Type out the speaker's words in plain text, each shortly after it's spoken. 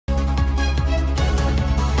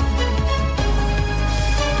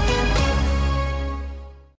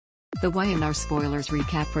The Y&R Spoilers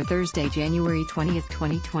recap for Thursday, January 20,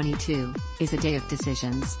 2022, is a day of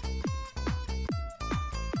decisions.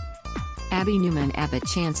 Abby Newman Abbott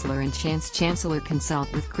Chancellor and Chance Chancellor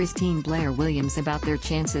consult with Christine Blair Williams about their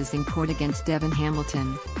chances in court against Devon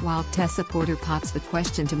Hamilton, while Tessa Porter pops the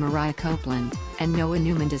question to Mariah Copeland, and Noah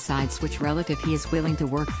Newman decides which relative he is willing to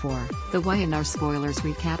work for. The Y&R Spoilers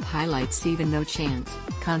recap highlights even though Chance,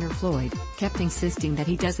 Connor Floyd, kept insisting that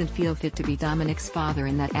he doesn't feel fit to be Dominic's father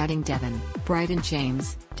and that adding Devon, Bright and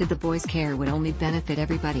James to the boys' care would only benefit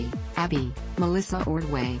everybody. Abby, Melissa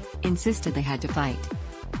Ordway, insisted they had to fight.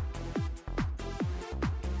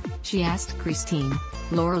 She asked Christine,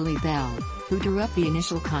 Laura Lee Bell, who drew up the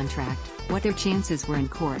initial contract, what their chances were in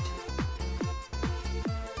court.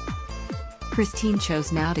 Christine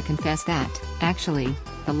chose now to confess that, actually,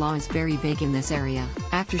 the law is very vague in this area.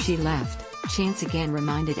 After she left, Chance again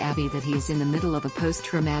reminded Abby that he is in the middle of a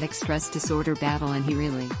post-traumatic stress disorder battle and he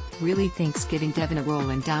really thinks giving Devon a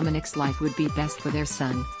role in Dominic's life would be best for their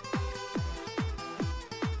son.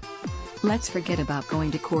 Let's forget about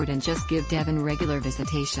going to court and just give Devon regular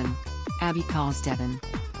visitation. Abby calls Devon.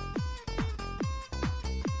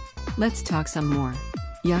 Let's talk some more.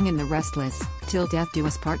 Young and the Restless, Till Death Do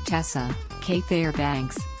Us Part. Tessa, K.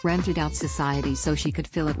 Fairbanks, rented out society so she could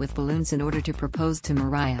fill it with balloons in order to propose to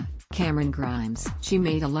Mariah, Cameron Grimes. She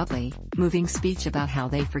made a lovely, moving speech about how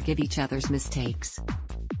they forgive each other's mistakes.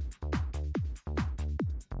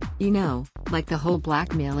 You know, like the whole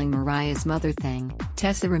blackmailing Mariah's mother thing,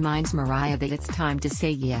 Tessa reminds Mariah that it's time to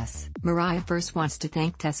say yes. Mariah first wants to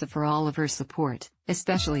thank Tessa for all of her support,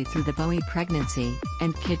 especially through the Bowie pregnancy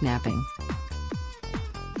and kidnapping.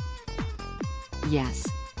 Yes.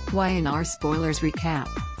 Y&R Spoilers recap,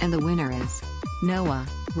 and the winner is Noah.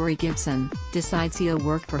 Rory Gibson decides he'll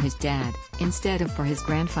work for his dad, instead of for his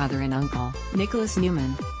grandfather and uncle. Nicholas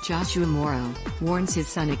Newman, Joshua Morrow, warns his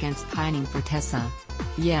son against pining for Tessa.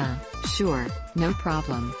 Yeah, sure, no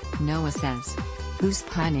problem, Noah says. Who's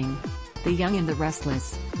pining? The Young and the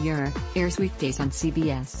Restless, airs weekdays on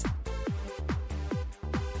CBS.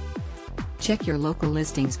 Check your local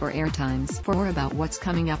listings for airtimes. For more about what's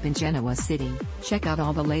coming up in Genoa City, check out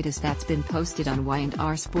all the latest that's been posted on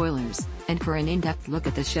Y&R Spoilers, and for an in-depth look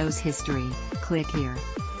at the show's history, click here.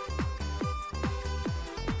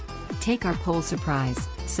 Take our poll surprise,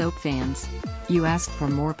 soap fans. You asked for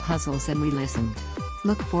more puzzles and we listened.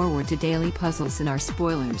 Look forward to daily puzzles in our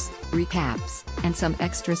spoilers, recaps, and some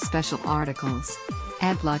extra special articles.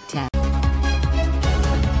 Adblock 10.